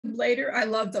later. I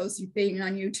love those being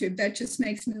on YouTube. That just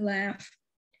makes me laugh.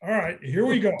 All right, here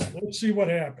we go. Let's see what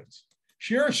happens.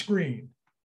 Share screen.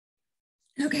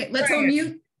 Okay, let's all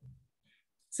mute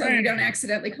so we don't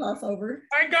accidentally cough over.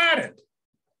 I got it.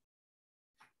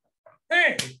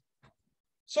 Hey,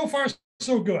 so far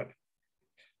so good.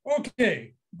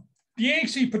 Okay, the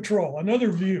Yangtze Patrol,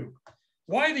 another view.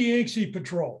 Why the Yangtze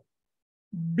Patrol?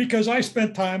 Because I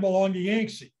spent time along the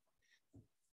Yangtze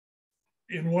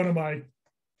in one of my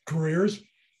careers.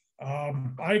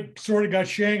 I sort of got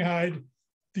shanghaied,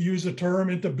 to use the term,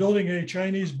 into building a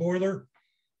Chinese boiler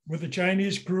with a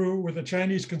Chinese crew, with a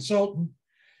Chinese consultant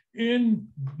in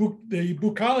the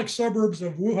bucolic suburbs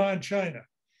of Wuhan, China.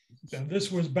 And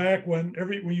this was back when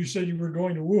you said you were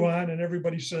going to Wuhan and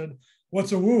everybody said,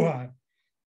 what's a Wuhan?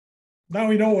 Now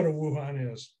we know what a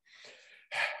Wuhan is.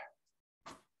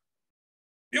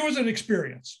 It was an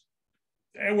experience.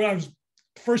 And when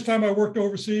first time I worked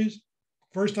overseas,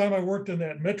 first time I worked in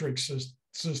that metric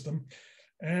system,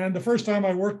 and the first time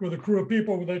I worked with a crew of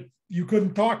people that you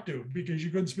couldn't talk to because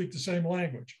you couldn't speak the same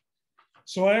language.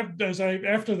 So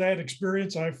after that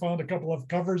experience, I found a couple of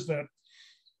covers that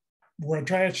were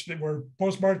attached, that were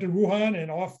postmarked in Wuhan,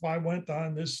 and off I went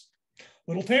on this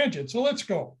little tangent. So let's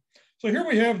go. So here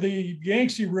we have the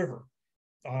Yangtze River,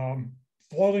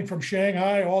 flowing from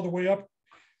Shanghai all the way up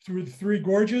through the three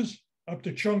gorges up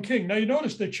to Chongqing. Now you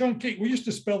notice that Chongqing, we used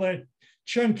to spell that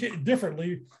Chongqing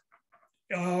differently.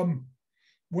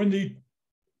 When the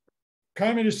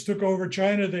communists took over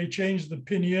China, they changed the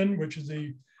pinyin, which is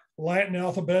the Latin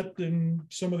alphabet, and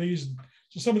some of these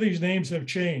names have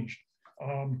changed.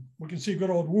 We can see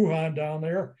good old Wuhan down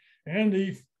there and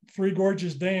the Three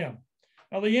Gorges Dam.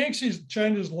 Now the Yangtze is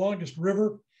China's longest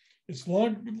river. It's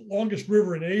longest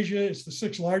river in Asia. It's the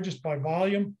sixth largest by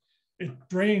volume. It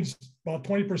drains about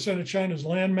 20% of China's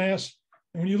landmass.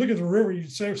 And when you look at the river, you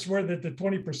swear that the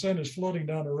 20% is floating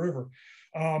down the river.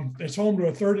 It's home to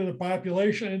a third of the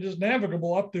population and is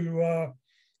navigable up to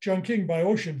Chongqing by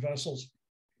ocean vessels.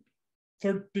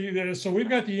 So we've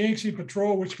got the Yangtze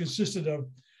Patrol, which consisted of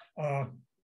a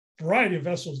variety of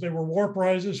vessels. They were war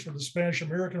prizes for the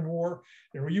Spanish-American War.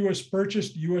 They were U.S.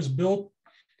 purchased, U.S. built.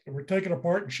 They were taken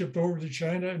apart and shipped over to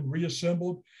China and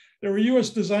reassembled. They were U.S.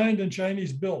 designed and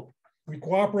Chinese built. We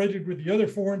cooperated with the other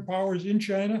foreign powers in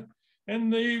China,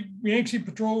 and the Yangtze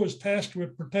Patrol was tasked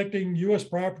with protecting U.S.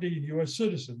 property and U.S.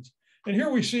 citizens. And here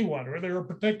we see one, where they were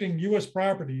protecting U.S.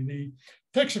 property, the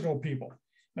Texaco people.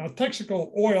 Now,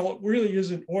 Texaco oil really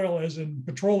isn't oil as in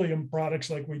petroleum products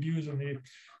like we'd use to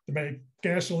make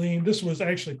gasoline. This was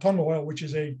actually tung oil, which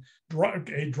is a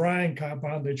drying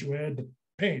compound that you add to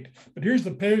paint. But here's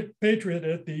the Patriot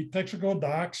at the Texaco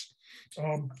docks.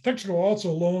 Texaco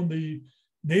also loaned the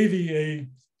Navy a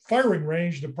firing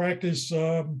range to practice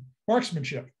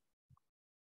marksmanship.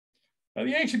 Now,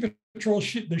 the Yangtze Patrol,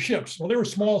 the ships, well, they were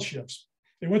small ships.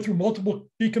 They went through multiple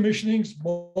decommissionings,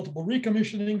 multiple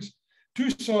recommissionings. Two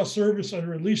saw service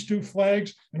under at least two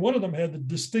flags, and one of them had the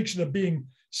distinction of being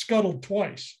scuttled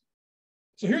twice.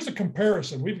 So here's a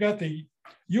comparison. We've got the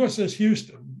USS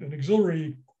Houston, an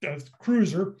auxiliary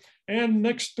cruiser, and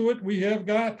next to it, we have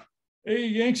got a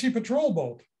Yangtze Patrol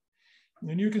boat.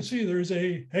 And you can see there's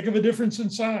a heck of a difference in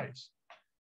size.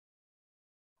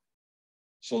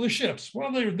 So the ships,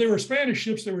 well, they were Spanish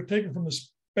ships that were taken from the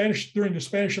Spanish during the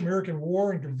Spanish-American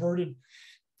War and converted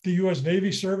to U.S.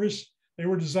 Navy service. They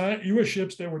were U.S.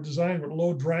 ships that were designed with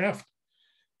low draft.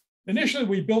 Initially,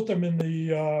 we built them in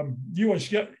the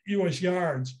U.S.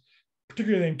 yards,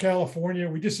 particularly in California.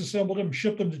 We disassembled them,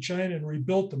 shipped them to China, and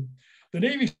rebuilt them. The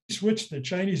Navy switched to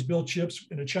Chinese-built ships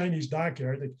in a Chinese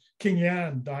dockyard, the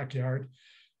Qingyan dockyard,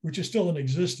 which is still in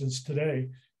existence today.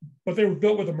 But they were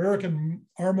built with American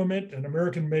armament and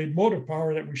American-made motive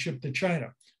power that we shipped to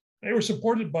China. They were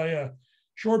supported by a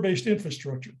shore-based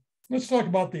infrastructure. Let's talk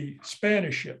about the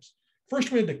Spanish ships.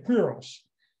 First, we had the Quiros.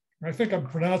 I think I'm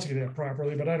pronouncing that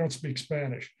properly, but I don't speak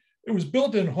Spanish. It was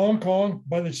built in Hong Kong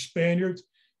by the Spaniards.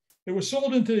 It was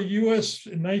sold into the U.S.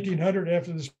 in 1900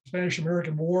 after the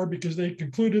Spanish-American War because they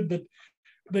concluded that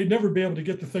they'd never be able to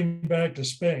get the thing back to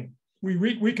Spain. We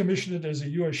recommissioned it as a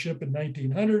U.S. ship in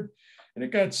 1900, and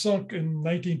it got sunk in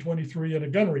 1923 in a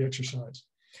gunnery exercise.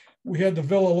 We had the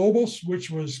Villalobos, which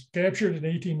was captured in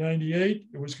 1898.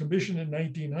 It was commissioned in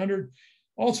 1900,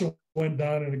 also went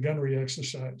down in a gunnery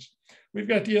exercise. We've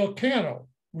got the Elcano.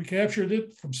 We captured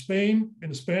it from Spain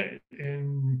in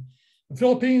the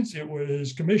Philippines. It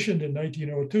was commissioned in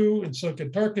 1902 and sunk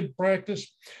in Target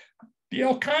practice. The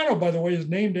Elcano, by the way, is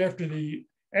named after the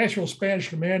actual Spanish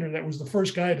commander that was the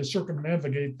first guy to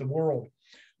circumnavigate the world.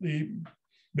 The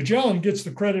Magellan gets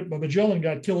the credit, but Magellan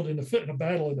got killed in a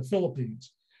battle in the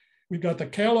Philippines. We've got the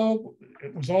Callow,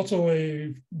 it was also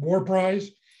a war prize.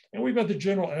 And we've got the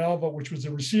General Alva, which was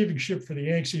a receiving ship for the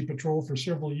Yangtze Patrol for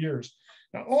several years.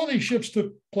 Now, all these ships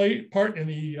took part in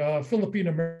the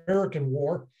Philippine-American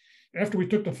War. After we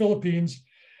took the Philippines,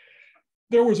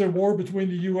 there was a war between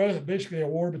the U.S., basically a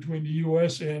war between the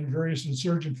U.S. and various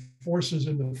insurgent forces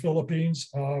in the Philippines.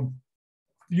 The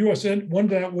U.S. won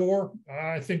that war.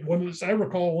 I think I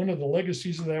recall one of the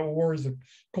legacies of that war is the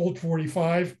Colt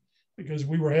 45, because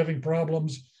we were having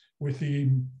problems with the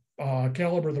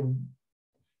caliber of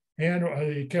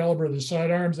the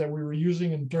sidearms that we were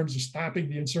using in terms of stopping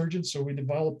the insurgents. So we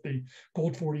developed the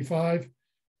Colt 45.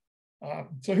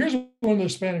 So here's one of the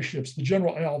Spanish ships, the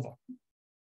General Alva.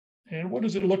 And what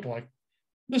does it look like?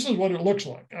 This is what it looks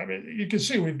like. I mean, you can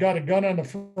see we've got a gun on the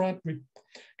front. We've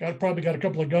probably got a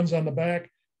couple of guns on the back.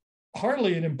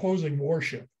 Hardly an imposing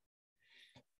warship.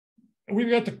 We've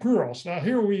got the Quiros. Now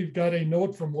here we've got a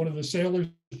note from one of the sailors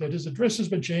that his address has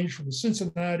been changed from the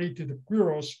Cincinnati to the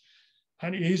Quiros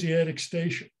on the Asiatic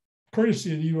Station,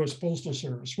 courtesy of the U.S. Postal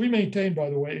Service. We maintain, by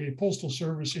the way, a postal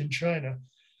service in China.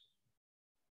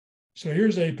 So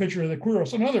here's a picture of the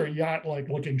Quiros, another yacht-like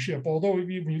looking ship. Although when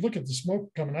you look at the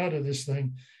smoke coming out of this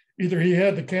thing, either he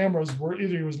had the cameras where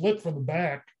either he was lit from the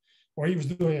back or he was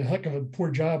doing a heck of a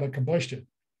poor job at combustion.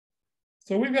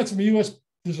 So we've got some U.S.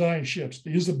 designed ships,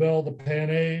 the Isabel, the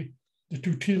Panay, the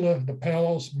Tutila, the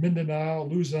Palos, Mindanao,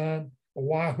 Luzon,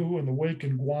 Oahu, and the Wake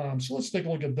and Guam. So let's take a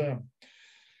look at them.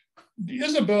 The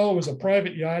Isabel was a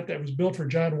private yacht that was built for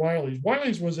John Wiley's.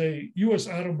 Wiley's was a U.S.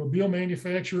 automobile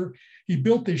manufacturer. He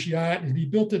built this yacht and he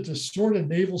built it to sort of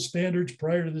naval standards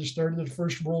prior to the start of the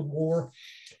First World War.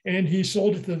 And he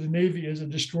sold it to the Navy as a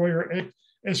destroyer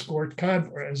escort,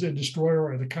 as a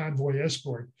destroyer or the convoy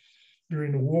escort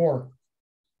during the war.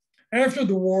 After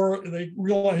the war, they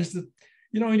realized that,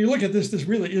 when you look at this, this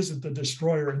really isn't the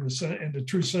destroyer in the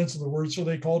true sense of the word. So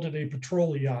they called it a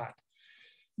patrol yacht.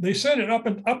 They sent it up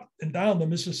and down the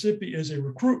Mississippi as a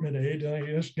recruitment aid.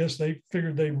 And I guess they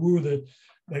figured they'd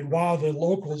wow the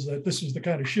locals that this is the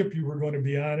kind of ship you were going to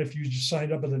be on if you just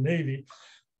signed up in the Navy.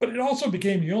 But it also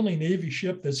became the only Navy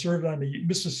ship that served on the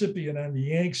Mississippi and on the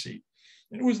Yangtze.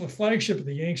 And it was the flagship of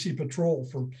the Yangtze Patrol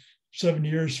for 7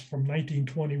 years from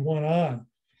 1921 on.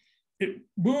 It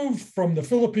moved from the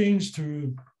Philippines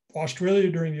to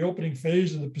Australia during the opening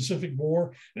phase of the Pacific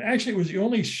War. And actually, it was the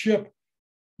only ship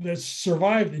that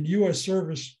survived in U.S.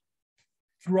 service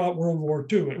throughout World War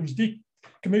II. It was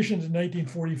decommissioned in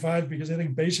 1945 because I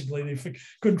think basically they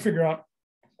couldn't figure out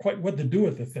quite what to do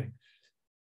with the thing.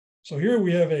 So here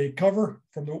we have a cover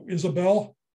from the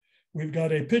Isabel. We've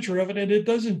got a picture of it, and it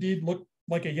does indeed look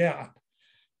like a yacht.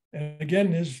 And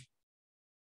again,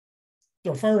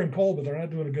 they're firing coal, but they're not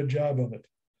doing a good job of it.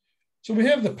 So we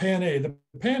have the Panay. The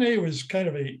Panay was kind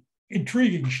of an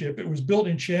intriguing ship. It was built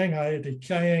in Shanghai at the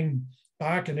Kayang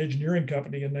Dock and Engineering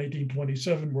Company in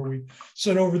 1927, where we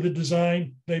sent over the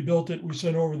design. They built it. We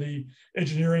sent over the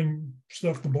engineering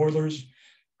stuff, the boilers,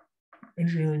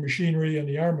 engineering machinery, and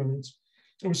the armaments.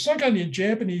 It was sunk on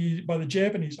by the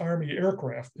Japanese Army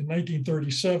aircraft in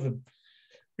 1937.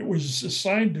 It was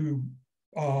assigned to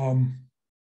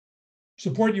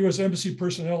support U.S. Embassy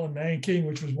personnel in Nanking,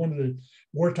 which was one of the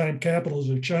wartime capitals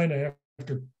of China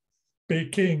after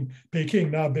Peking,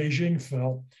 now Beijing,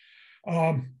 fell.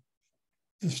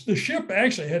 The ship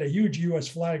actually had a huge U.S.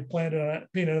 flag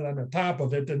painted on the top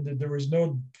of it, and there was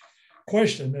no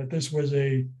question that this was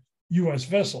a U.S.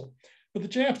 vessel. But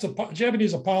the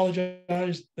Japanese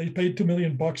apologized. They paid $2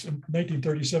 million in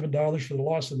 1937 for the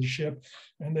loss of the ship,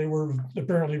 and they were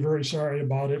apparently very sorry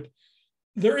about it.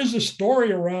 There is a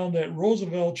story around that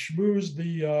Roosevelt schmoozed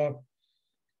the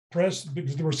press,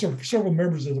 because there were several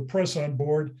members of the press on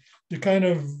board, to kind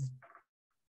of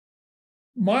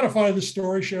modify the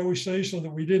story, shall we say, so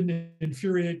that we didn't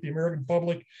infuriate the American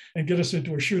public and get us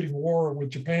into a shooting war with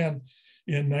Japan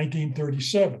in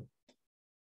 1937.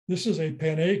 This is a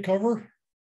Panay cover,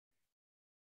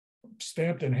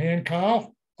 stamped in hand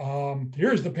cow.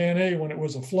 Here's the Panay when it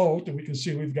was afloat, and we can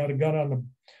see we've got a gun on the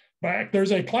back.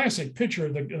 There's a classic picture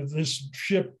of this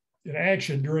ship in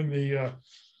action during the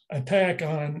attack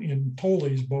in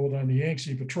Tolley's boat on the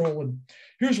Yangtze Patrol. And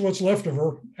here's what's left of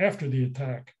her after the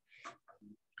attack.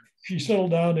 She settled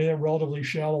down in relatively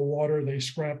shallow water. They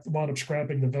wound up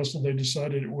scrapping the vessel. They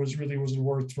decided it really wasn't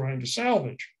worth trying to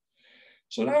salvage.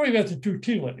 So now we got the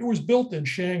Tutila. It was built in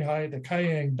Shanghai at the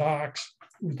Kayang docks.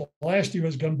 It was the last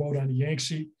U.S. gunboat on the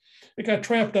Yangtze. It got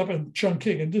trapped up in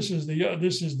Chongqing, and this is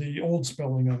the old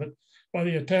spelling of it, by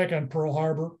the attack on Pearl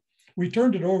Harbor. We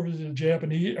turned it over to the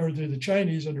Japanese or to the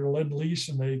Chinese under Lend-Lease,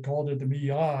 and they called it the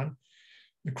Mian.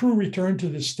 The crew returned to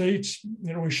the States.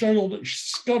 It was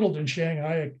scuttled in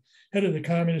Shanghai. head of the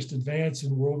communist advance in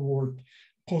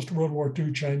post-World War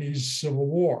II Chinese Civil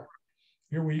War.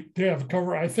 Here we have a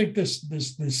cover. I think this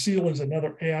seal is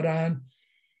another add-on.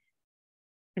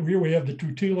 And here we have the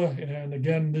tutela, and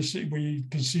again, we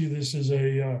can see this is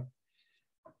a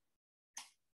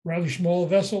rather small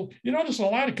vessel. You notice in a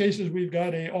lot of cases we've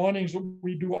got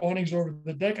we do awnings over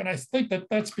the deck, and I think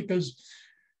that's because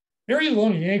areas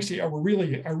along the Yangtze are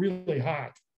really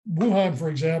hot. Wuhan, for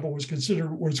example,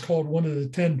 was called one of the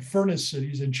 10 furnace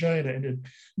cities in China, and in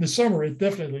the summer it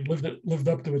definitely lived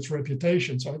up to its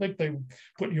reputation. So I think they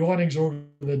put awnings over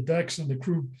the decks, and the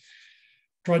crew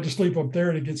tried to sleep up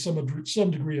there to get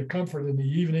some degree of comfort in the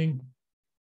evening,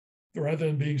 rather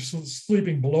than being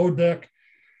sleeping below deck,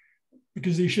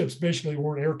 because these ships basically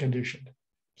weren't air conditioned.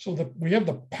 So we have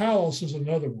the Palace as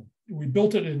another one. We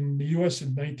built it in the U.S. in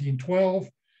 1912.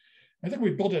 I think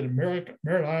we built it in Merritt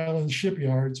Island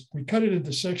shipyards. We cut it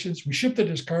into sections. We shipped it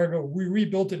as cargo. We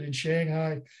rebuilt it in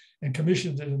Shanghai and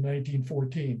commissioned it in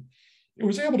 1914. It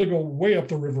was able to go way up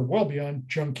the river, well beyond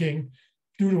Chongqing,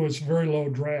 due to its very low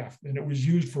draft. And it was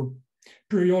used for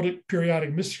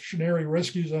periodic missionary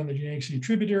rescues on the Yangtze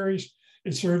tributaries.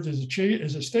 It served as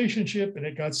a station ship, and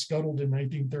it got scuttled in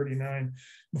 1939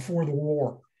 before the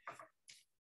war.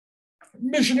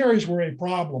 Missionaries were a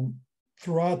problem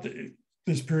throughout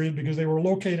this period because they were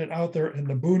located out there in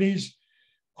the boonies.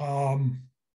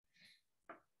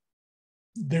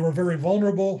 They were very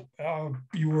vulnerable. While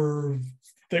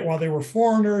they were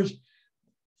foreigners,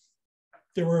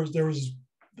 there was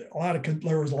a lot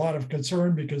of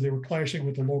concern because they were clashing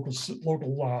with the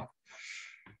local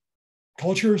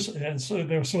cultures, and so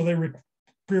they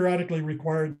periodically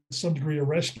required some degree of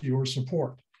rescue or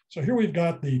support. So here we've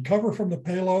got the cover from the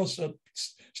Palos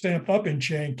stamped up in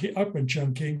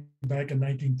Chongqing back in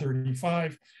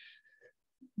 1935.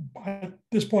 At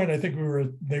this point, I think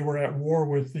they were at war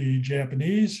with the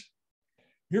Japanese.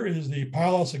 Here is the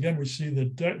Palos. Again, we see the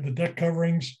deck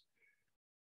coverings.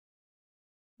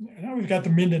 Now we've got the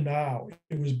Mindanao.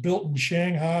 It was built in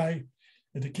Shanghai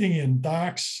at the Kingian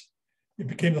docks. It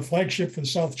became the flagship for the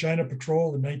South China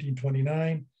Patrol in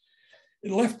 1929.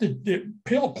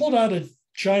 It pulled out of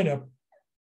China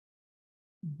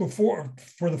for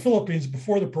the Philippines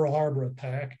before the Pearl Harbor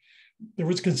attack.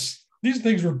 These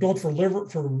things were built for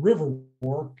river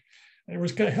work. And there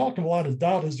was a hell of a lot of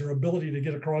doubt as their ability to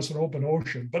get across an open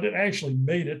ocean, but it actually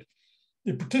made it.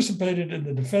 It participated in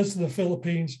the defense of the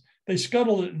Philippines. They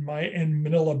scuttled it in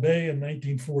Manila Bay in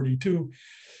 1942,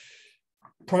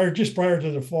 just prior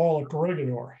to the fall of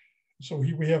Corregidor. So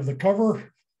we have the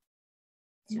cover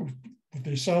with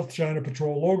the South China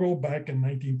Patrol logo back in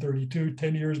 1932,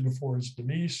 10 years before its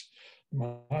demise.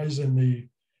 And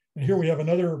here we have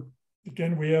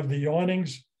we have the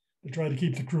awnings to try to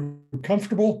keep the crew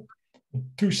comfortable.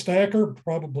 Two stacker,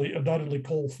 undoubtedly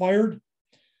coal fired.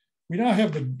 We now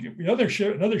have the other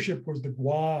ship. Another ship was the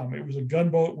Guam. It was a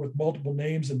gunboat with multiple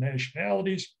names and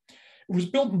nationalities. It was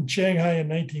built in Shanghai in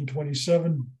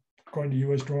 1927, according to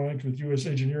U.S. drawings, with U.S.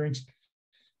 engineering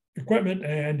equipment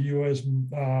and U.S.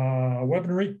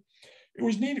 weaponry. It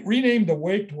was renamed the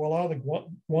Wake to allow the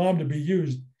Guam to be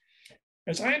used.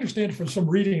 As I understand from some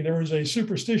reading, there was a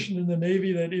superstition in the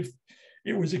Navy that if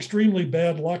it was extremely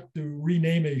bad luck to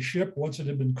rename a ship once it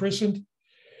had been christened,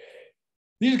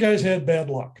 these guys had bad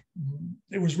luck.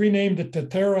 It was renamed the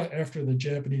Tatara after the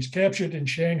Japanese captured in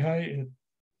Shanghai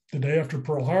the day after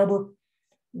Pearl Harbor.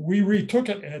 We retook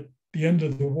it at the end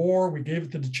of the war. We gave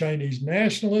it to the Chinese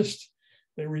nationalists.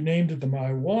 They renamed it the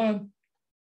Maiwan.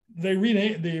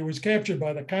 It was captured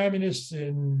by the communists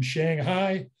in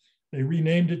Shanghai. They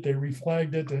renamed it, they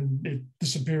reflagged it, and it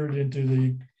disappeared into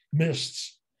the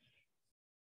mists.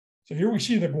 So here we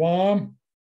see the Guam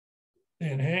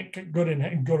and good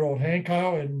old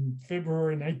Hankow in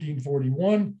February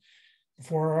 1941,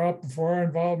 before our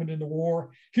involvement in the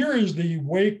war. Here is the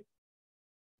Wake,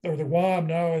 or the Guam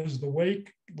now is the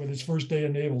Wake with its first day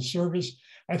of naval service.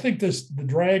 I think the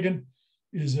Dragon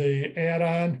is a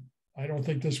add-on. I don't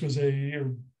think this was a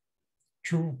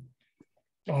true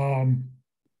part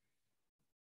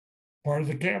of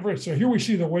the camera. So here we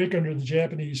see the Wake under the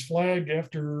Japanese flag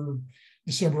after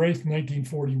December 8th,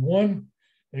 1941.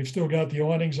 They've still got the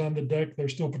awnings on the deck. They're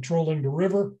still patrolling the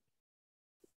river.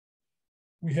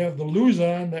 We have the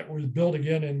Luzon that was built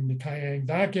again in the Kaiyang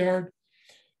dockyard.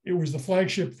 It was the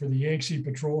flagship for the Yangtze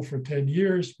Patrol for 10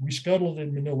 years. We scuttled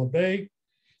in Manila Bay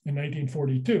in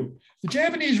 1942. The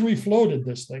Japanese refloated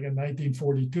this thing in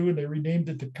 1942, and they renamed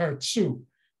it to Karatsu.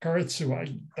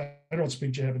 I don't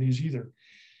speak Japanese either.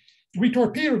 We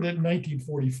torpedoed it in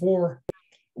 1944.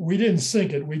 We didn't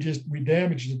sink it. We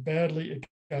damaged it badly. It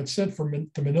got sent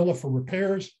to Manila for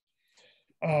repairs.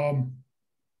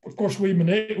 of course, we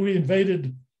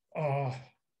invaded the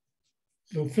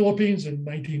Philippines in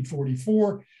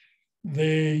 1944.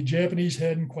 The Japanese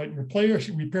hadn't quite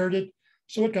repaired it,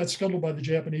 so it got scuttled by the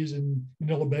Japanese in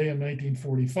Manila Bay in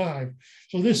 1945.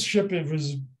 So this ship, it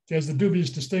has the dubious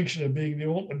distinction of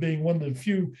being one of the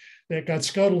few that got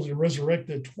scuttled and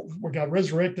resurrected, or got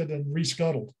resurrected and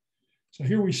rescuttled. So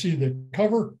here we see the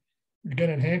cover,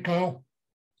 again in hand cowl.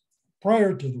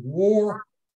 Prior to the war,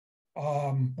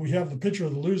 we have the picture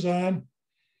of the Luzon,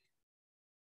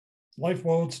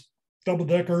 lifeboats, double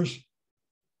deckers.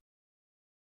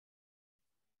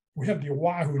 We have the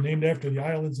Oahu, named after the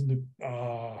islands in the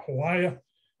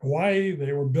Hawaii.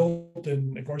 They were built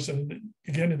in, of course,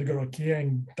 again in the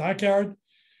Kiang dockyard.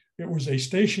 It was a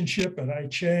station ship at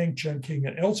Aichang, Chungking,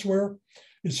 and elsewhere.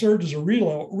 It served as a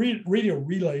radio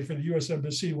relay for the U.S.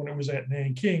 Embassy when it was at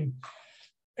Nanking.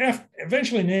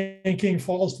 Eventually, Nanking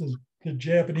falls to the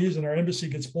Japanese, and our embassy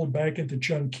gets pulled back into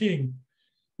Chungking.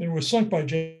 It was sunk by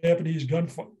Japanese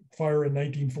gunfire in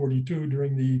 1942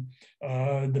 during the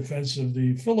defense of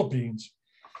the Philippines.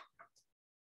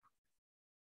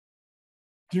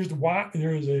 There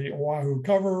is a Oahu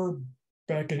cover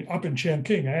up in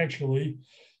Chungking, actually,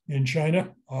 in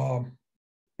China,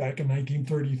 back in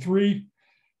 1933,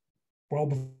 well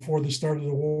before the start of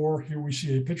the war. Here we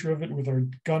see a picture of it with our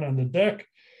gun on the deck,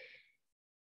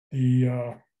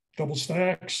 the double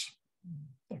stacks.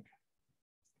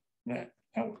 Now,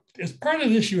 as part of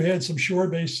this, you had some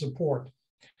shore-based support.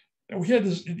 We had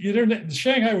this,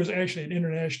 Shanghai was actually an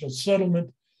international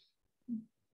settlement.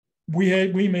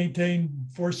 We maintained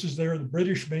forces there. The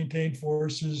British maintained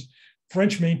forces.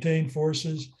 French maintained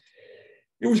forces.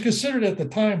 It was considered at the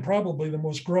time probably the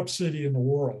most corrupt city in the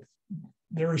world.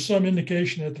 There is some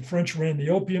indication that the French ran the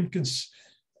opium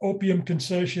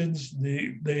concessions.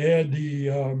 They had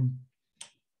the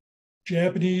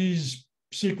Japanese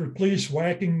secret police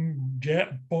whacking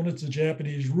opponents of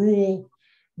Japanese rule.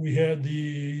 We had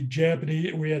the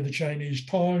Chinese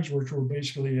tongs, which were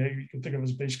basically, you can think of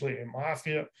as basically a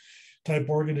mafia type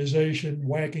organization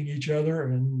whacking each other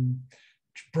and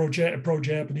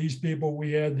pro-Japanese people.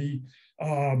 We had the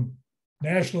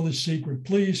nationalist secret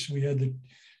police. We had the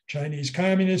Chinese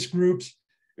communist groups.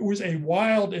 It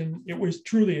was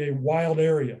truly a wild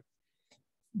area.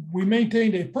 We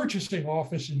maintained a purchasing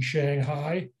office in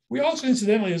Shanghai. We also,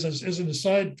 incidentally, as an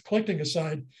aside, collecting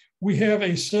aside, we have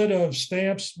a set of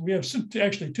stamps. We have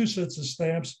actually two sets of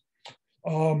stamps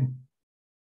that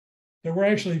were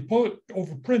actually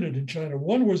overprinted in China.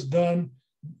 One was done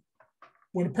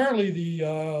when apparently the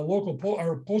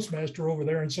our postmaster over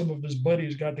there and some of his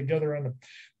buddies got together on the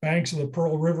banks of the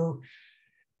Pearl River,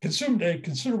 consumed a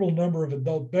considerable number of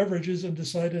adult beverages, and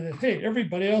decided that, hey,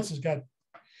 everybody else has got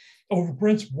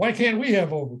overprints. Why can't we have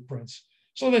overprints?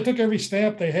 So they took every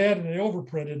stamp they had and they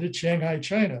overprinted it, Shanghai,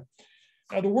 China.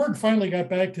 Now, the word finally got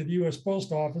back to the US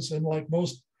Post Office, and like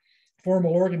most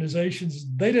formal organizations,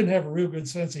 they didn't have a real good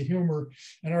sense of humor.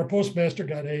 And our postmaster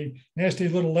got a nasty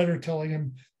little letter telling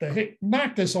him that, hey,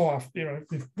 knock this off. You know,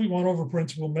 if we want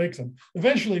overprints, we'll make them.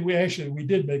 Eventually, we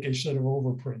did make a set of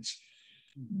overprints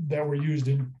that were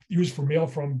used for mail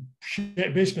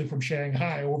basically from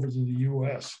Shanghai over to the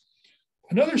US.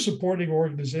 Another supporting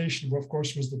organization, of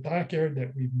course, was the dockyard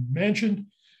that we mentioned.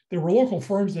 There were local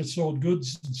firms that sold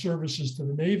goods and services to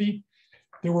the Navy.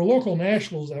 There were local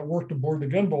nationals that worked aboard the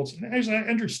gunboats. And as I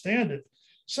understand it,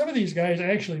 some of these guys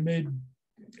actually made,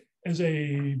 as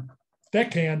a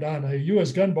deckhand on a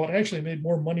US gunboat, actually made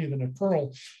more money than a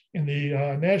colonel in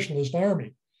the Nationalist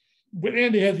Army.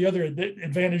 And they had the other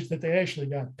advantage that they actually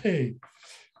got paid,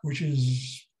 which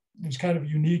was kind of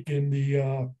unique in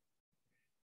the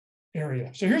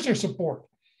area. So here's our support.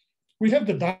 We have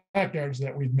the dockyards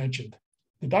that we've mentioned.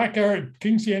 The dockyard,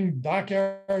 Kingsyan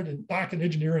Dockyard and Dock and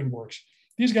Engineering Works.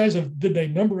 These guys did a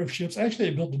number of ships. Actually,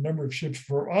 they built a number of ships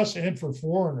for us and for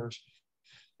foreigners.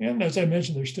 And as I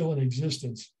mentioned, they're still in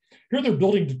existence. Here they're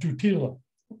building the Tutila.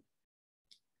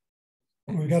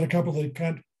 We've got a couple of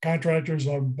contractors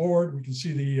on board. We can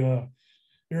see the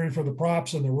area for the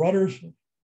props and the rudders.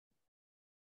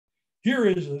 Here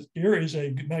is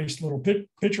a nice little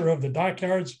picture of the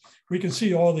dockyards. We can see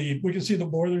the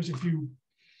boilers. If you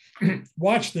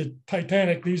watch the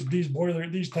Titanic,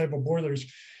 these type of boilers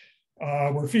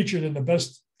were featured in the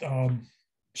best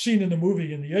scene in the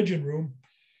movie in the engine room.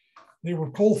 They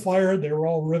were coal-fired. They were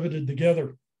all riveted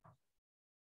together.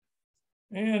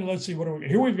 And let's see,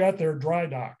 here we've got their dry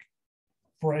dock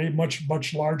for a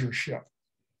much larger ship.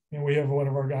 And we have one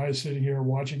of our guys sitting here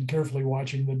carefully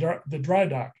watching the dry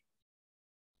dock.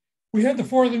 We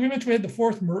mentioned we had the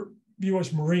 4th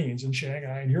U.S. Marines in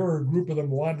Shanghai, and here are a group of them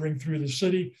wandering through the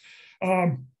city.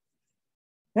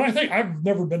 when I think, I've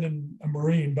never been in a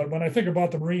Marine, but when I think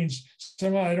about the Marines,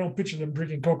 somehow I don't picture them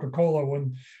drinking Coca-Cola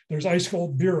when there's ice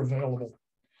cold beer available.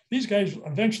 These guys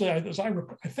eventually,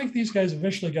 I think these guys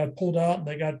eventually got pulled out and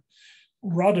they got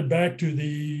routed back to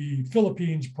the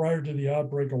Philippines prior to the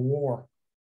outbreak of war.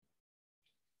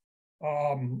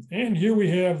 And here we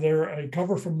have a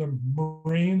cover from the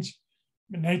Marines.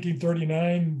 In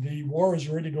 1939, the war is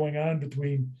already going on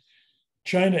between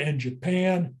China and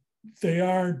Japan. They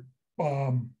aren't,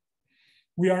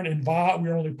 we aren't involved,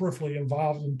 we're only peripherally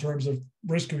involved in terms of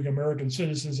rescuing American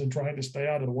citizens and trying to stay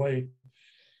out of the way.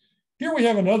 Here we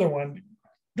have another one,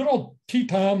 good old T.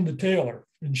 Tom the tailor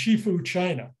in Shifu,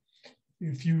 China.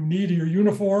 If you need your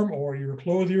uniform or your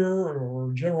clothier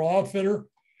or general outfitter,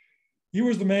 he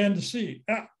was the man to see.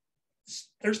 Now,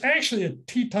 there's actually a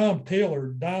T. Tom Taylor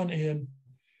down in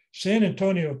San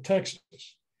Antonio,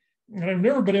 Texas. And I've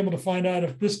never been able to find out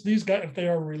if these guys, if they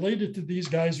are related to these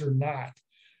guys or not.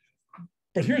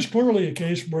 But here's clearly a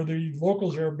case where the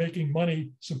locals are making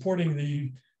money supporting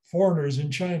the foreigners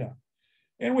in China.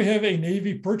 And we have a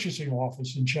Navy purchasing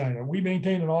office in China. We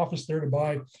maintain an office there to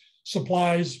buy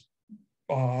supplies,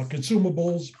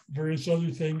 consumables, various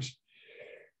other things.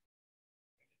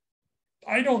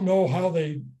 I don't know how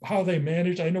they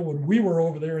managed. I know when we were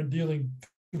over there and doing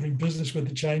business with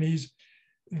the Chinese,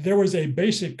 there was a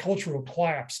basic cultural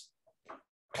clash.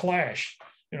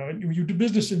 You know, you do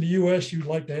business in the U.S., you'd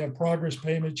like to have progress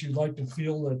payments. You'd like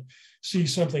to see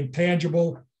something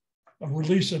tangible, a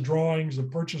release of drawings, a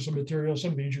purchase of material,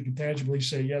 some things you can tangibly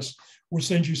say, yes, we'll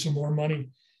send you some more money.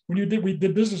 When we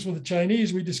did business with the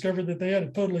Chinese, we discovered that they had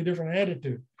a totally different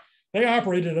attitude. They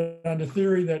operated on the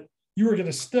theory that you were going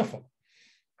to stiff them.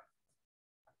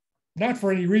 Not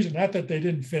for any reason, not that they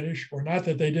didn't finish or not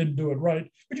that they didn't do it right,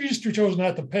 but you just chose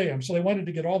not to pay them. So they wanted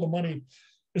to get all the money,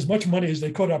 as much money as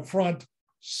they could up front.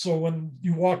 So when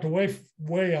you walked away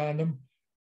on them,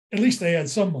 at least they had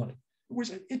some money. It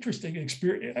was an interesting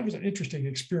experience. That was an interesting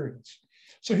experience.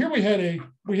 So here we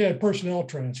had personnel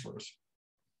transfers.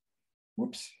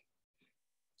 Whoops.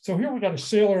 So here we got a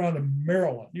sailor out of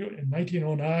Maryland in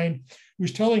 1909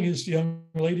 who's telling his young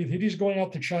lady that he's going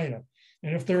out to China.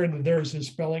 And if there's his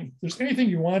spelling, if there's anything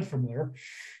you want from there,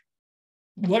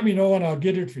 let me know and I'll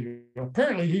get it for you.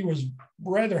 Apparently he was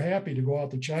rather happy to go out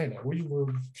to China. We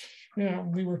weren't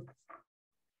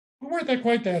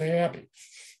quite that happy.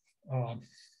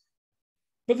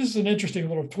 But this is an interesting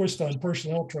little twist on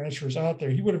personnel transfers out there.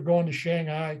 He would have gone to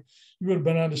Shanghai, he would have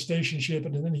been on the station ship,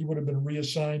 and then he would have been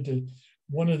reassigned to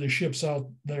one of the ships out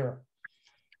there.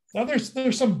 Now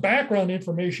there's some background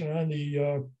information on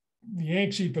the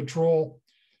Yangtze Patrol.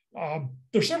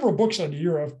 There's several books on the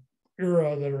era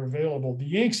that are available. The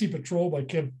Yangtze Patrol by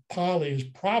Kent Polly is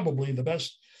probably the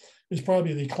best, is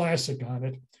probably the classic on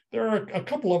it. There are a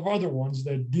couple of other ones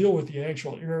that deal with the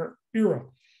actual era.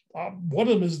 One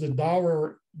of them is the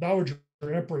Dowager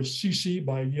Empress Cixi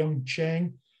by Young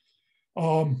Chang.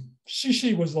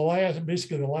 Cixi was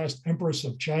basically the last empress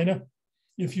of China.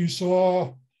 If you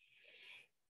saw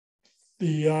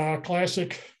the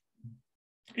classic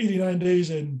 89 Days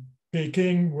in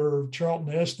Peking, where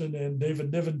Charlton Heston and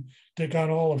David Niven take on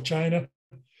all of China,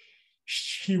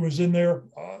 she was in there.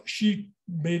 She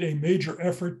made a major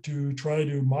effort to try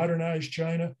to modernize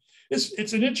China.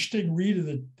 It's an interesting read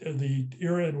of the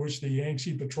era in which the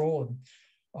Yangtze Patrol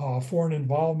and foreign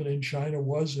involvement in China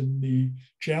was, and the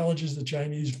challenges the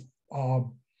Chinese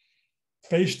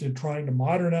faced in trying to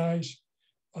modernize.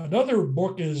 Another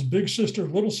book is Big Sister,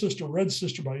 Little Sister, Red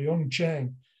Sister by Young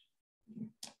Chang.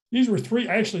 These were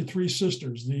three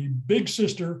sisters. The big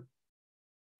sister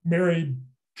married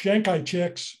Chiang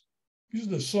Kai-shek's, these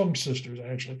are the Sung sisters,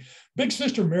 actually. Big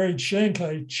sister married Chiang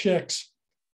Kai-shek's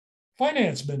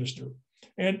finance minister.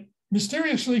 And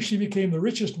mysteriously, she became the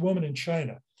richest woman in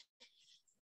China,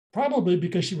 probably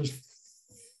because she was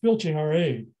filching our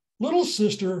aid. Little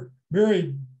sister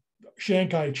married Chiang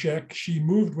Kai-shek. She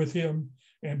moved with him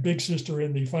and big sister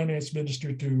and the finance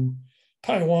minister to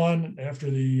Taiwan after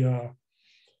the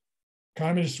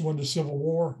communists won the Civil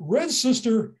War. Red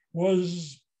sister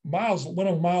was one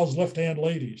of Mao's left-hand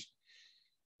ladies.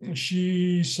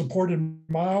 She supported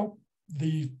Mao.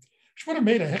 She would have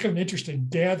made a heck of an interesting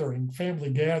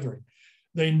family gathering.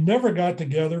 They never got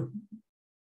together.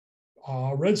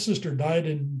 Red sister died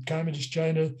in communist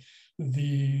China.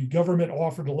 The government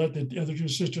offered to let the other two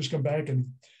sisters come back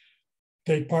and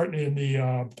take part in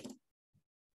the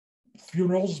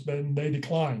funerals, and they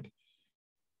declined.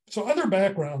 So other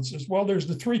backgrounds as well, there's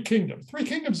the Three Kingdoms. Three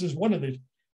Kingdoms is one of the,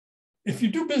 if you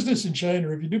do business in China,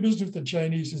 or if you do business with the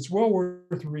Chinese, it's well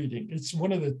worth reading. It's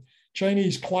one of the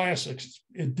Chinese classics.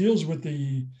 It deals with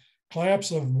the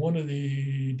collapse of one of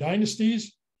the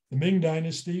dynasties the Ming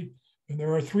Dynasty, and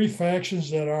there are three factions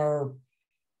that are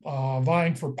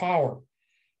vying for power.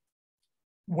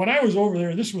 When I was over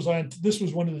there, this was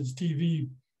one of the TV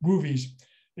movies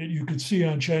that you could see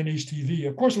on Chinese TV.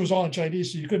 Of course, it was all in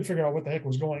Chinese, so you couldn't figure out what the heck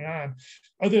was going on,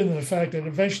 other than the fact that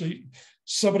eventually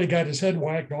somebody got his head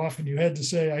whacked off, and you had to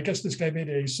say, I guess this guy made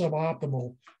a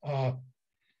suboptimal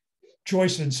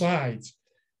choice in sides.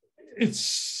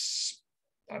 It's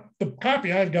the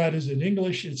copy I've got is in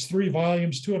English. It's 3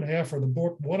 volumes, 2.5 are the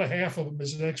book. 1.5 of them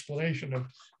is an explanation of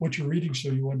what you're reading so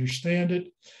you understand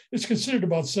it. It's considered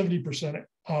about 70%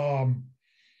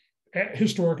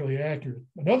 historically accurate.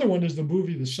 Another one is the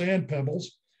movie The Sand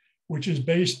Pebbles, which is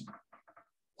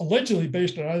allegedly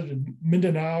based on either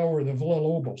Mindanao or the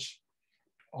Villalobos.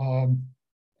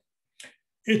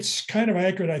 It's kind of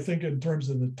accurate, I think, in terms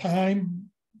of the time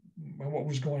and what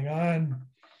was going on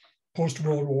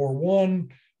post-World War I,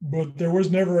 but there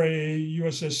was never a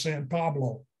USS San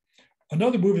Pablo.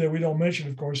 Another movie that we don't mention,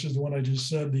 of course, is the one I just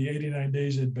said, the 89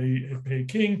 Days at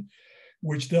Peking,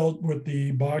 which dealt with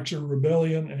the Boxer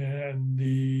Rebellion and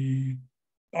the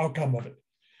outcome of it.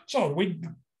 So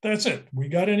that's it. We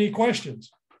got any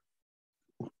questions,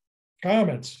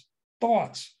 comments,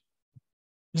 thoughts?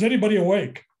 Is anybody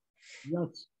awake?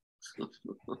 Yes.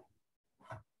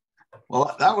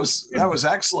 Well, that was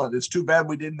excellent. It's too bad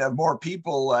we didn't have more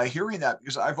people hearing that,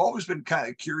 because I've always been kind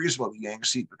of curious about the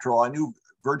Yangtze Patrol. I knew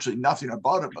virtually nothing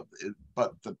about it,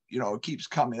 but it keeps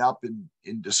coming up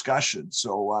in discussion.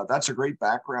 So that's a great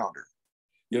backgrounder.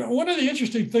 One of the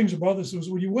interesting things about this was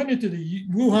when you went into the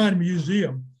Wuhan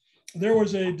Museum, there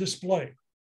was a display.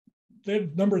 They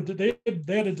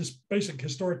had a basic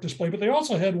historic display, but they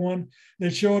also had one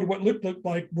that showed what looked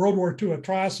like World War II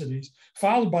atrocities,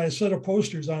 followed by a set of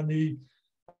posters on the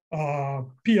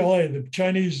PLA, the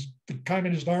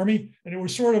Communist Army. And it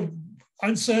was sort of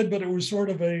unsaid, but it was sort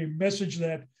of a message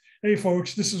that, hey,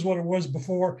 folks, this is what it was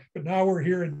before, but now we're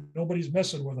here and nobody's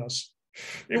messing with us.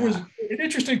 It was an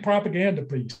interesting propaganda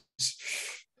piece.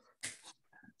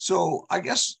 So I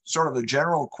guess sort of a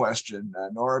general question,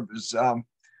 Norb, is,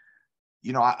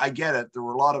 I get it. There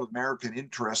were a lot of American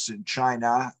interests in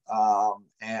China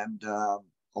and a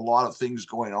lot of things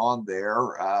going on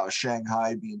there,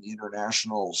 Shanghai being the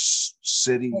international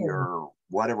city or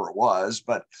whatever it was.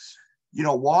 But,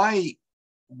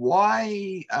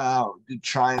 why did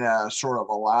China sort of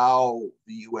allow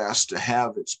the U.S. to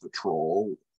have its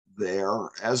patrol there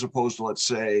as opposed to, let's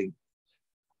say,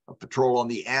 a patrol on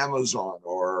the Amazon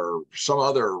or some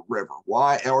other river?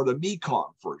 Why, or the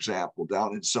Mekong, for example,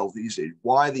 down in Southeast Asia?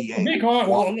 Why the Mekong?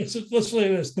 Well, let's say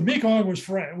this: the Mekong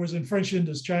was in French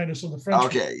Indochina, so the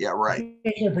French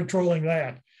were patrolling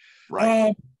that.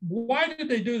 Right. Why did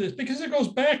they do this? Because it goes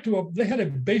back to they had a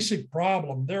basic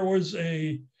problem. There was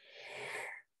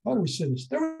how do we say this?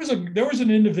 There was an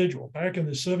individual back in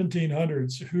the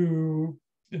 1700s who,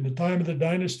 in the time of the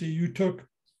dynasty, you took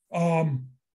an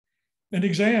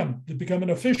exam to become an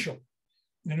official.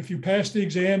 And if you passed the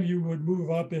exam, you would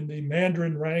move up in the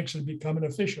Mandarin ranks and become an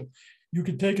official. You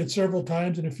could take it several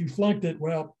times, and if you flunked it,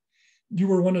 well, you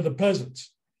were one of the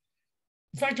peasants.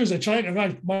 In fact, there's a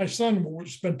China, my son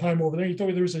spent time over there. He told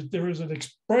me there was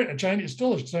a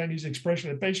Chinese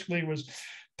expression that basically was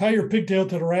tie your pigtail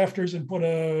to the rafters and put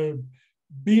a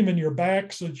beam in your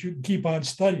back so that you can keep on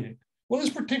studying. Well, this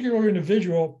particular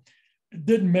individual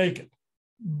didn't make it,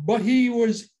 but he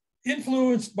was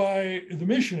influenced by the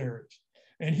missionaries.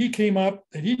 And he came up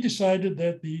and he decided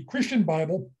that the Christian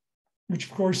Bible, which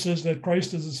of course says that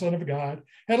Christ is the Son of God,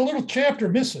 had a little chapter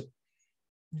missing.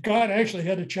 God actually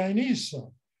had a Chinese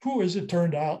son, who, as it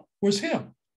turned out, was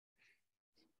him.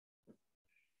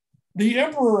 The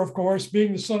emperor, of course,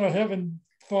 being the son of heaven,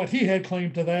 thought he had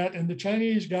claim to that, and the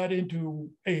Chinese got into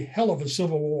a hell of a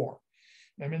civil war.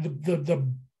 I mean, the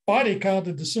body count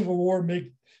of the Civil War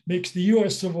makes the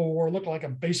U.S. Civil War look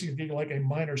basically like a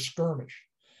minor skirmish.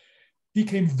 He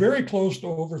came very close to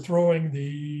overthrowing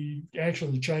the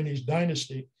Chinese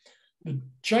dynasty. The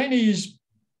Chinese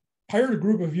hired a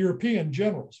group of European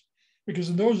generals, because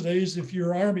in those days, if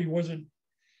your army wasn't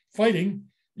fighting,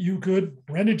 you could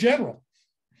rent a general.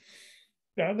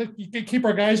 You could keep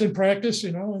our guys in practice,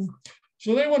 and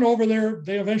so they went over there.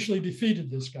 They eventually defeated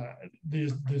this guy,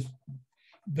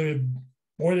 the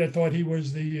boy that thought he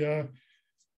was the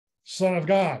son of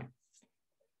God.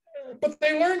 But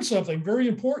they learned something very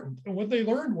important. And what they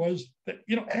learned was that,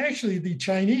 actually the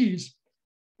Chinese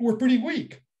were pretty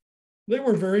weak. They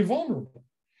were very vulnerable.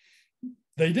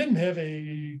 They didn't have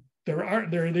they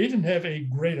didn't have a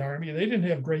great army. They didn't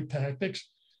have great tactics.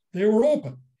 They were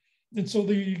open. And so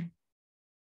the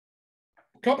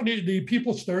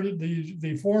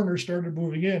foreigners started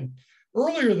moving in.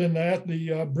 earlier than that,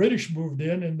 the British moved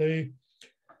in, and they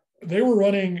were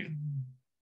running.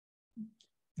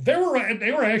 They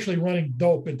were actually running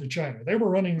dope into China. They were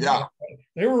running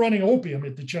opium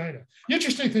into China. The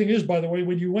interesting thing is, by the way,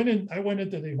 when you went in, I went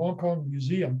into the Hong Kong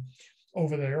Museum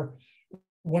over there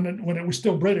when it was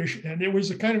still British, and it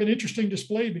was a kind of an interesting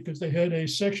display because they had a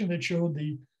section that showed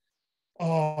the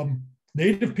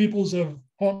native peoples of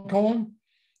Hong Kong,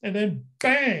 and then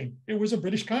bang, it was a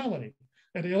British colony,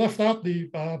 and they left out the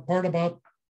part about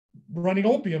running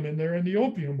opium in there in the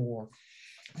Opium War.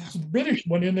 So the British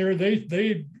went in there,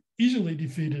 they easily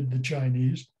defeated the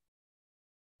Chinese.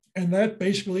 And that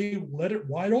basically let it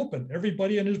wide open.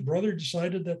 Everybody and his brother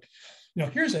decided that,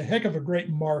 here's a heck of a great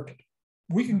market.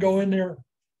 We can go in there,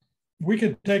 we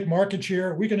can take market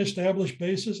share, we can establish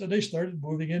bases, and they started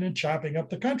moving in and chopping up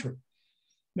the country.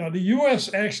 Now, the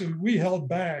US, actually, we held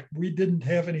back. We didn't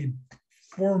have any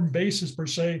firm bases per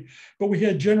se, but we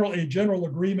had a general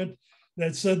agreement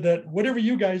that said that whatever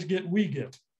you guys get, we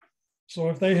get. So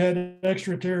if they had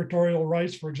extraterritorial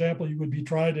rights, for example, you would be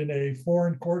tried in a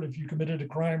foreign court if you committed a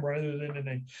crime rather than in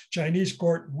a Chinese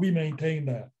court. We maintained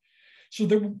that. So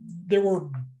there were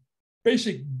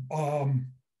basic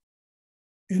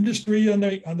industry on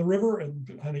the river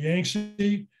and on the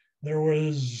Yangtze. There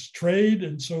was trade.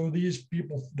 And so these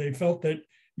people, they felt that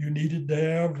you needed to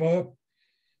have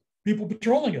people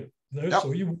patrolling it. Yep.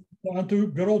 So you went on to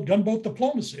good old gunboat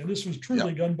diplomacy. And this was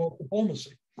truly gunboat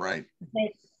diplomacy. Right.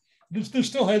 This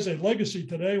still has a legacy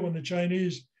today when the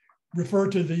Chinese refer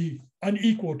to the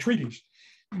unequal treaties.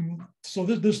 So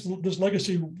this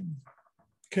legacy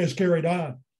has carried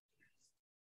on.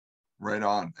 Right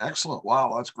on. Excellent.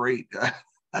 Wow, that's great.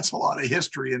 That's a lot of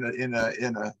history in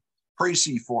a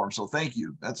précis form. So thank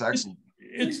you. That's excellent.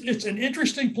 It's an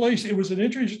interesting place. It was an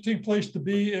interesting place to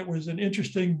be. It's an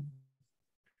interesting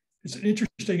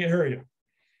area.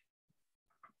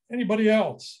 Anybody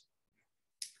else?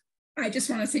 I just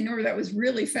want to say, Norb, that was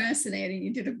really fascinating.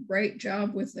 You did a great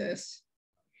job with this.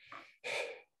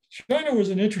 China was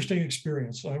an interesting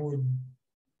experience.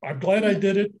 I'm glad I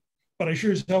did it, but I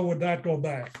sure as hell would not go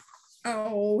back.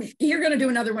 Oh, you're going to do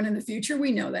another one in the future.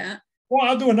 We know that. Well,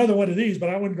 I'll do another one of these, but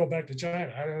I wouldn't go back to China.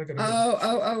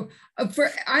 For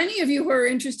any of you who are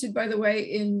interested, by the way,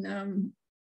 in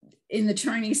the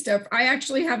Chinese stuff, I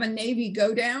actually have a Navy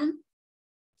go down,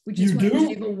 which is one of the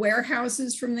naval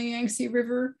warehouses from the Yangtze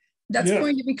River. That's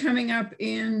going to be coming up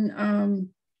in,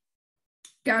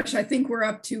 I think we're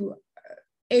up to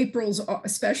April's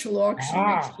special auction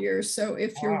next year. So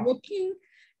if you're looking,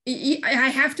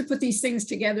 I have to put these things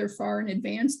together far in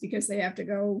advance because they have to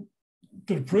go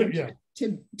to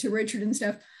Richard and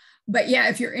stuff. But yeah,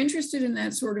 if you're interested in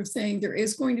that sort of thing, there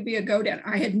is going to be a go down.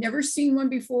 I had never seen one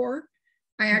before.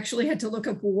 I actually had to look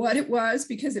up what it was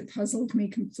because it puzzled me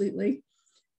completely.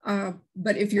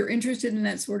 But if you're interested in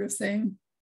that sort of thing,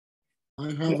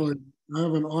 I have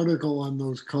an article on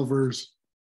those covers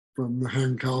from the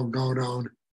Hankow Go Down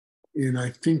in, I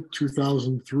think,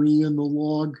 2003 in the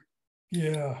log.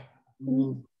 Yeah.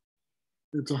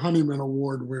 It's a Honeyman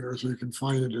Award winner, so you can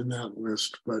find it in that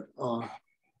list. But anyway,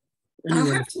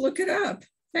 I'll have to look it up.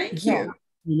 Thank you.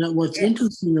 What's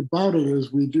interesting about it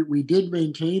is we did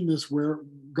maintain this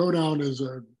go down as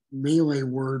a Malay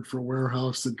word for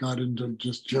warehouse that got into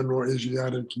just general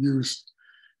Asiatic use.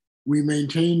 We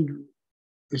maintained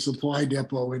a supply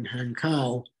depot in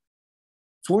Hankow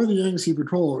for the Yangtze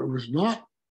Patrol. It was not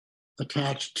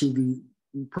attached to the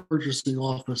purchasing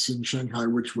office in Shanghai,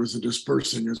 which was a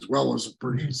dispersing as well as a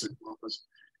purchasing office.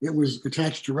 It was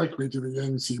attached directly to the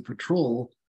Yangtze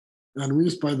Patrol. And at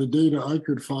least by the data I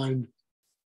could find,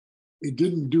 it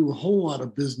didn't do a whole lot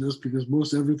of business because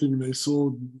most everything they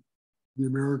sold, the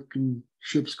American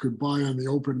ships could buy on the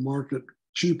open market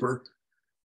cheaper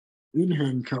in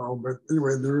Hankow. But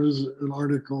anyway, there is an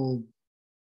article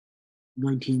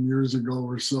 19 years ago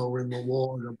or so in the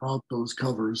log about those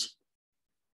covers.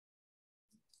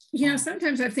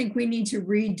 Sometimes I think we need to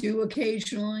redo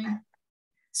occasionally.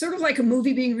 Sort of like a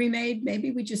movie being remade.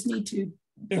 Maybe we just need to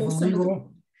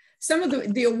pull some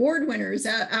of the award winners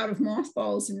out of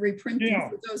mothballs and reprint them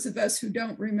for those of us who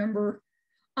don't remember.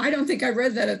 I don't think I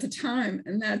read that at the time,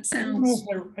 and that sounds...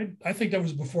 I think that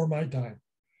was before my time.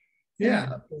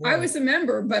 Yeah, I was a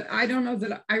member, but I don't know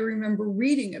that I remember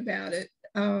reading about it.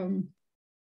 And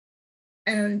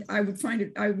I would find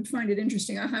it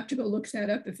interesting. I'll have to go look that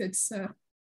up if it's...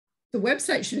 the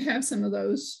website should have some of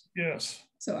those. Yes.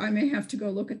 So I may have to go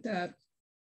look at that.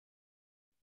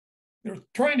 They're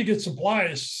trying to get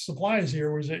supplies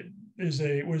here is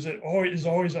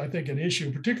always I think an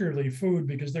issue, particularly food,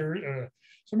 because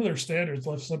some of their standards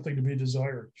left something to be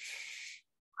desired.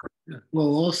 Well,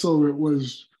 also it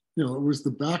was it was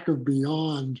the back of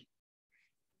beyond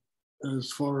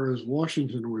as far as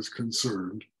Washington was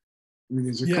concerned. I mean,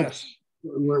 there's a couple,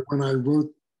 when I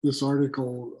wrote this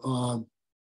article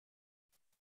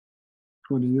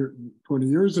 20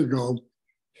 years ago,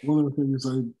 one of the things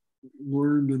I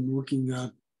learned in looking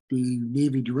at the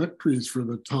Navy directories for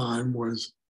the time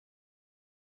was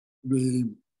the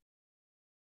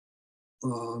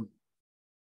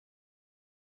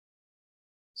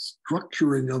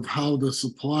structuring of how the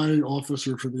supply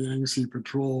officer for the Yangtze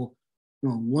Patrol,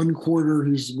 one quarter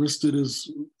he's listed as,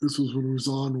 this was when he was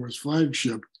on, was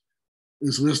flagship,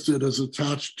 is listed as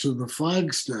attached to the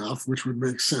flag staff, which would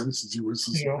make sense as he was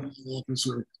the supply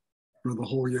officer for the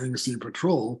whole Yangtze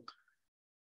Patrol.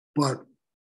 But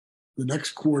the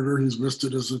next quarter he's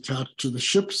listed as attached to the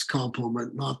ship's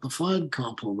complement, not the flag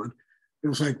complement. It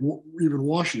was like even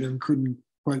Washington couldn't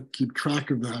quite keep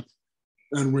track of that.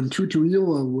 And when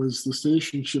Tutuila was the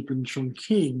station ship in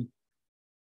Chongqing,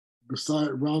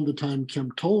 around the time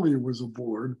Kemptoli was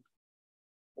aboard,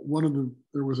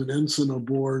 there was an ensign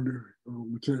aboard,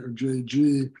 Lieutenant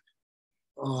JG,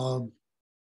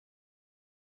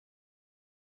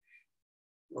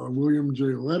 William J.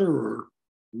 Lederer,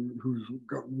 who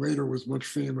later was much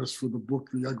famous for the book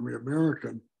The Ugly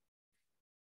American.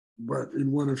 But in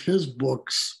one of his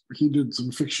books, he did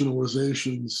some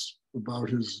fictionalizations about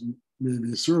his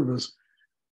Navy service.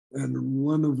 And in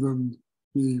one of them,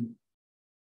 he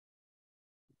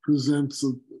presents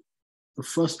a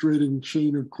frustrating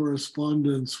chain of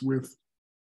correspondence with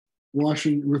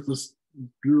the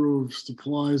Bureau of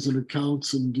Supplies and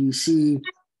Accounts in DC,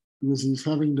 because he's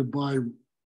having to buy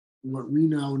what we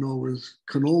now know as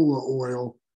canola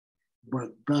oil, but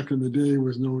back in the day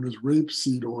was known as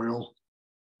rapeseed oil.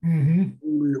 Mm-hmm.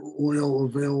 Only oil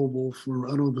available for,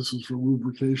 I don't know if this was for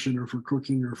lubrication or for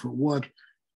cooking or for what.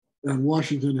 And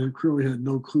Washington had clearly had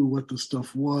no clue what the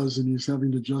stuff was, and he's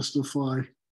having to justify,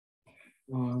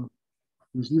 even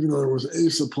though there was a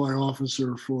supply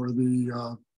officer for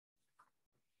the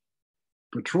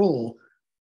patrol,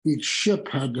 each ship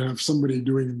had to have somebody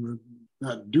doing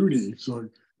that duty. So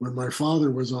when my father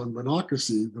was on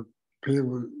Monocacy, the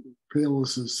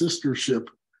Palos' sister ship,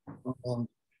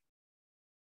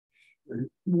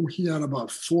 he had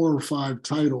about 4 or 5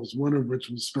 titles, one of which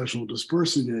was special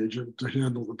dispersing agent to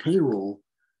handle the payroll,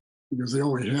 because they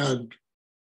only had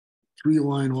 3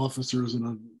 line officers and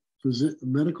a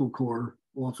medical corps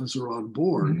officer on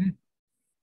board. Mm-hmm.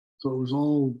 So it was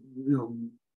all,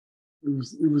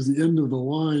 it was the end of the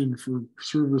line for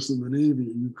service in the Navy.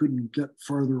 You couldn't get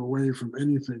farther away from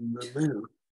anything than there.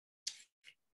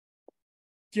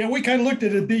 Yeah, we kind of looked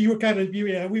at it. We were kind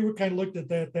of looked at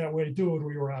that way too when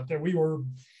we were out there. We were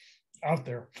out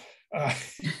there.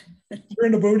 You're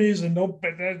in the boonies, and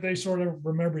they sort of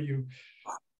remember you.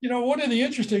 One of the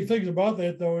interesting things about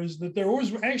that, though, is that there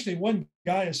was actually one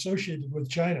guy associated with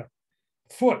China,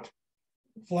 Foote,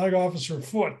 Flag Officer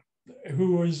Foote,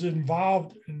 who was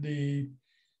involved in the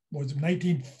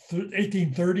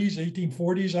 1830s,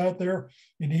 1840s out there,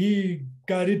 and he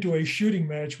got into a shooting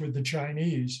match with the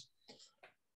Chinese.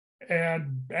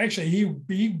 And actually,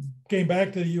 he came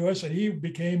back to the U.S. and he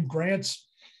became Grant's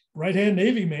right-hand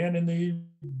Navy man in the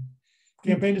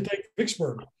campaign to take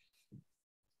Vicksburg.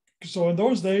 So in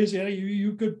those days,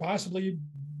 you could possibly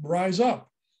rise up.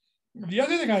 The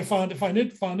other thing I found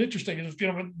interesting is,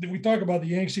 we talk about the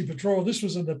Yangtze Patrol. This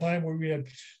was in the time where we had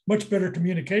much better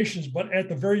communications, but at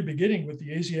the very beginning with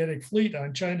the Asiatic Fleet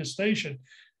on China Station,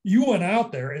 you went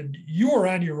out there and you were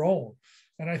on your own.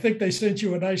 And I think they sent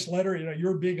you a nice letter.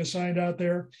 You're being assigned out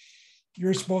there.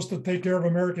 You're supposed to take care of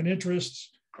American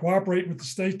interests, cooperate with the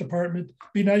State Department,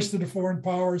 be nice to the foreign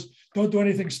powers, don't do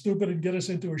anything stupid and get us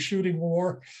into a shooting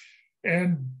war.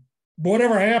 And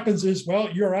whatever happens is, well,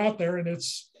 you're out there, and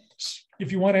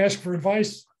if you want to ask for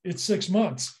advice, it's 6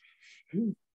 months.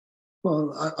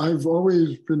 Well, I've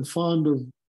always been fond of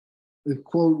a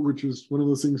quote, which is one of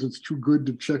those things that's too good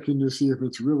to check in to see if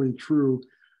it's really true.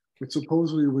 But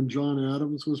supposedly when John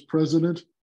Adams was president,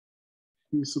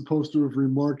 he's supposed to have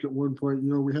remarked at one point,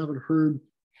 we haven't heard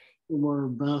from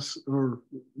our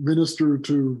minister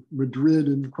to Madrid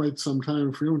in quite some time.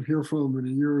 If we don't hear from him in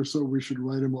a year or so, we should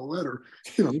write him a letter.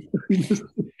 Yeah.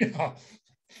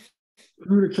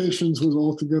 Communications was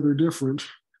altogether different.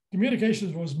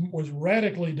 Communications was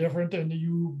radically different, and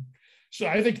so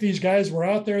I think these guys were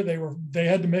out there. You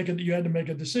had to make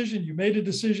a decision. You made a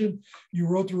decision. You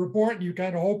wrote the report, and you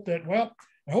kind of hoped that, well,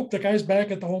 I hope the guys back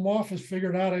at the Home Office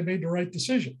figured out I made the right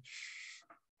decision.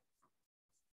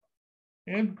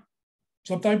 And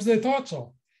sometimes they thought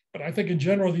so, but I think in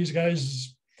general, these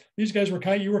guys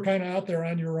you were kind of out there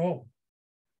on your own.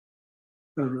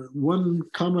 One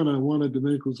comment I wanted to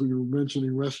make was when you were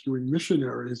mentioning rescuing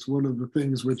missionaries. One of the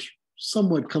things which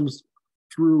somewhat comes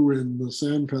through in the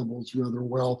Sand Pebbles rather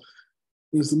well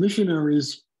is the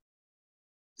missionaries,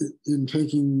 in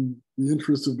taking the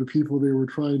interest of the people they were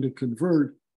trying to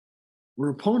convert, were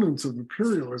opponents of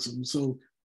imperialism. So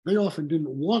they often didn't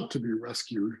want to be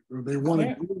rescued, or they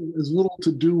wanted as little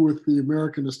to do with the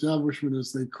American establishment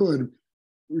as they could,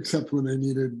 except when they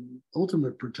needed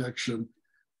ultimate protection.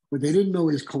 But they didn't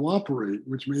always cooperate,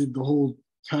 which made the whole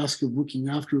task of looking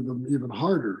after them even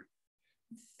harder.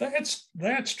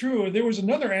 That's true. There was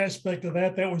another aspect of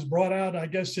that was brought out, I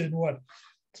guess, in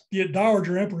the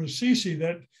Dowager Emperor Sisi,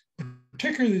 that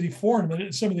particularly the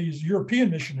foreign, some of these European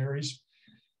missionaries,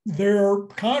 their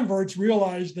converts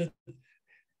realized that,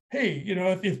 hey,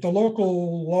 if the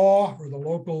local law or the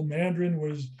local Mandarin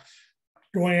was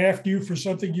going after you for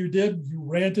something you did, you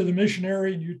ran to the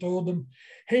missionary and you told them,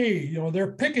 hey,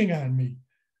 they're picking on me.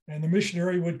 And the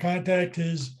missionary would contact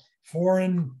his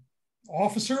foreign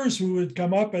officers, who would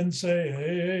come up and say,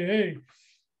 hey,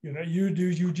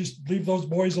 you just leave those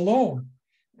boys alone.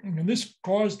 And this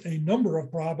caused a number of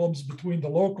problems between the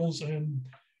locals and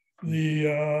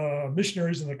the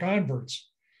missionaries and the converts.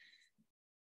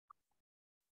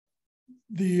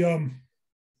 There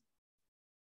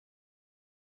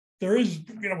is,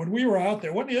 when we were out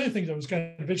there, one of the other things that was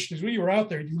kind of interesting is when you were out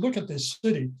there, you look at this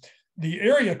city, the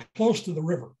area close to the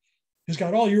river has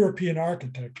got all European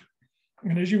architecture.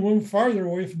 And as you move farther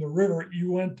away from the river,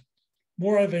 you went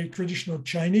more of a traditional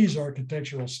Chinese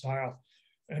architectural style.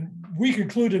 And we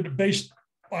concluded, based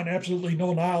on absolutely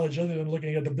no knowledge other than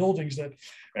looking at the buildings, that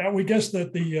we guessed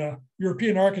that the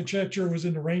European architecture was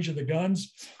in the range of the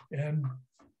guns. And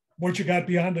once you got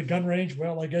beyond the gun range,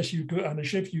 well, I guess you could, on the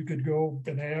ship, you could go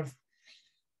and have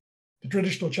the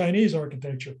traditional Chinese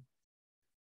architecture.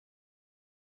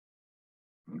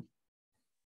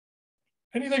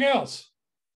 Anything else?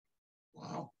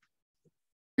 Wow.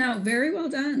 No, very well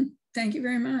done. Thank you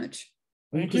very much.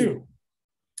 Thank you.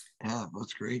 Yeah,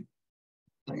 that's great.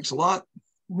 Thanks a lot.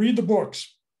 Read the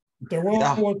books. They're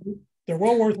well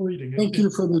worth reading. Thank you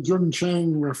for the Jun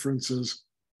Chang references.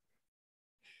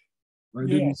 I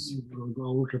didn't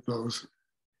go look at those.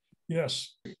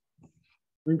 Yes.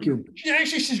 Thank you.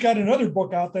 Actually, she's got another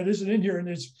book out that isn't in here, and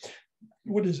it's,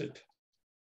 what is it?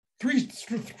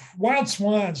 Wild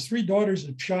Swans, Three Daughters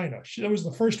of China. That was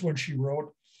the first one she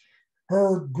wrote.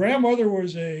 Her grandmother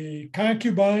was a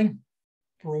concubine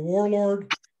for a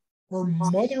warlord. Her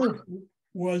mother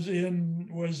was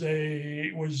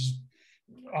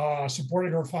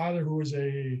supporting her father, who was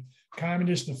a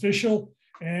communist official,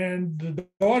 and the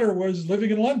daughter was living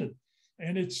in London.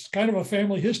 And it's kind of a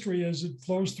family history as it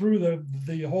flows through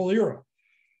the whole era.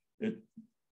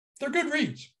 They're good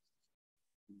reads.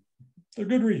 They're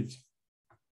good reads.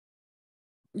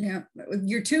 Yeah,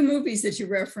 your two movies that you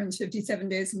referenced, 57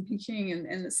 Days in Peking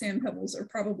and The Sand Pebbles, are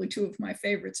probably two of my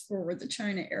favorites for the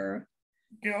China era.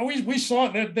 Yeah, we saw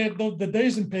that the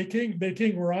days in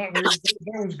Peking were on.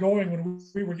 That was going when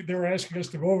they were asking us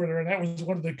to go over there, and that was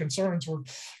one of the concerns. Were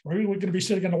we going to be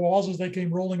sitting on the walls as they came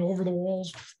rolling over the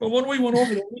walls? But when we went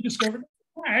over there, we discovered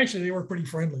actually they were pretty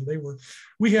friendly.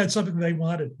 We had something they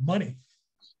wanted: money.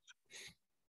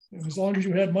 And as long as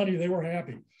you had money, they were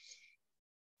happy.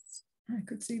 I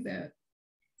could see that.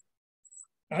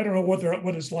 I don't know what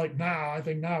it's like now. I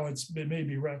think now it may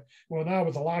be now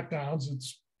with the lockdowns,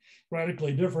 it's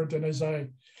radically different. And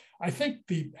I think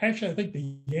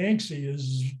the Yangtze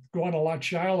is going a lot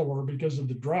shallower because of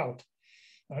the drought.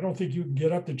 I don't think you can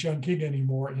get up to Chungking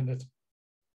anymore in it,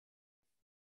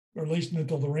 or at least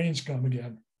until the rains come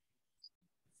again.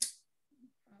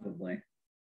 Probably.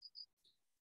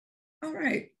 All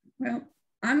right. Well,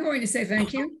 I'm going to say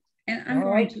thank you, and I'm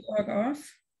going to log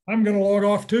off. I'm going to log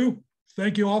off too.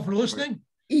 Thank you all for listening.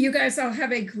 You guys all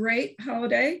have a great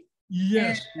holiday.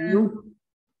 Yes.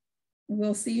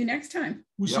 We'll see you next time.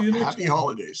 We'll see you next time. Happy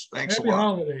holidays. Thanks a lot. Happy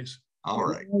holidays. All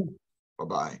right.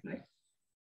 Bye-bye. Bye.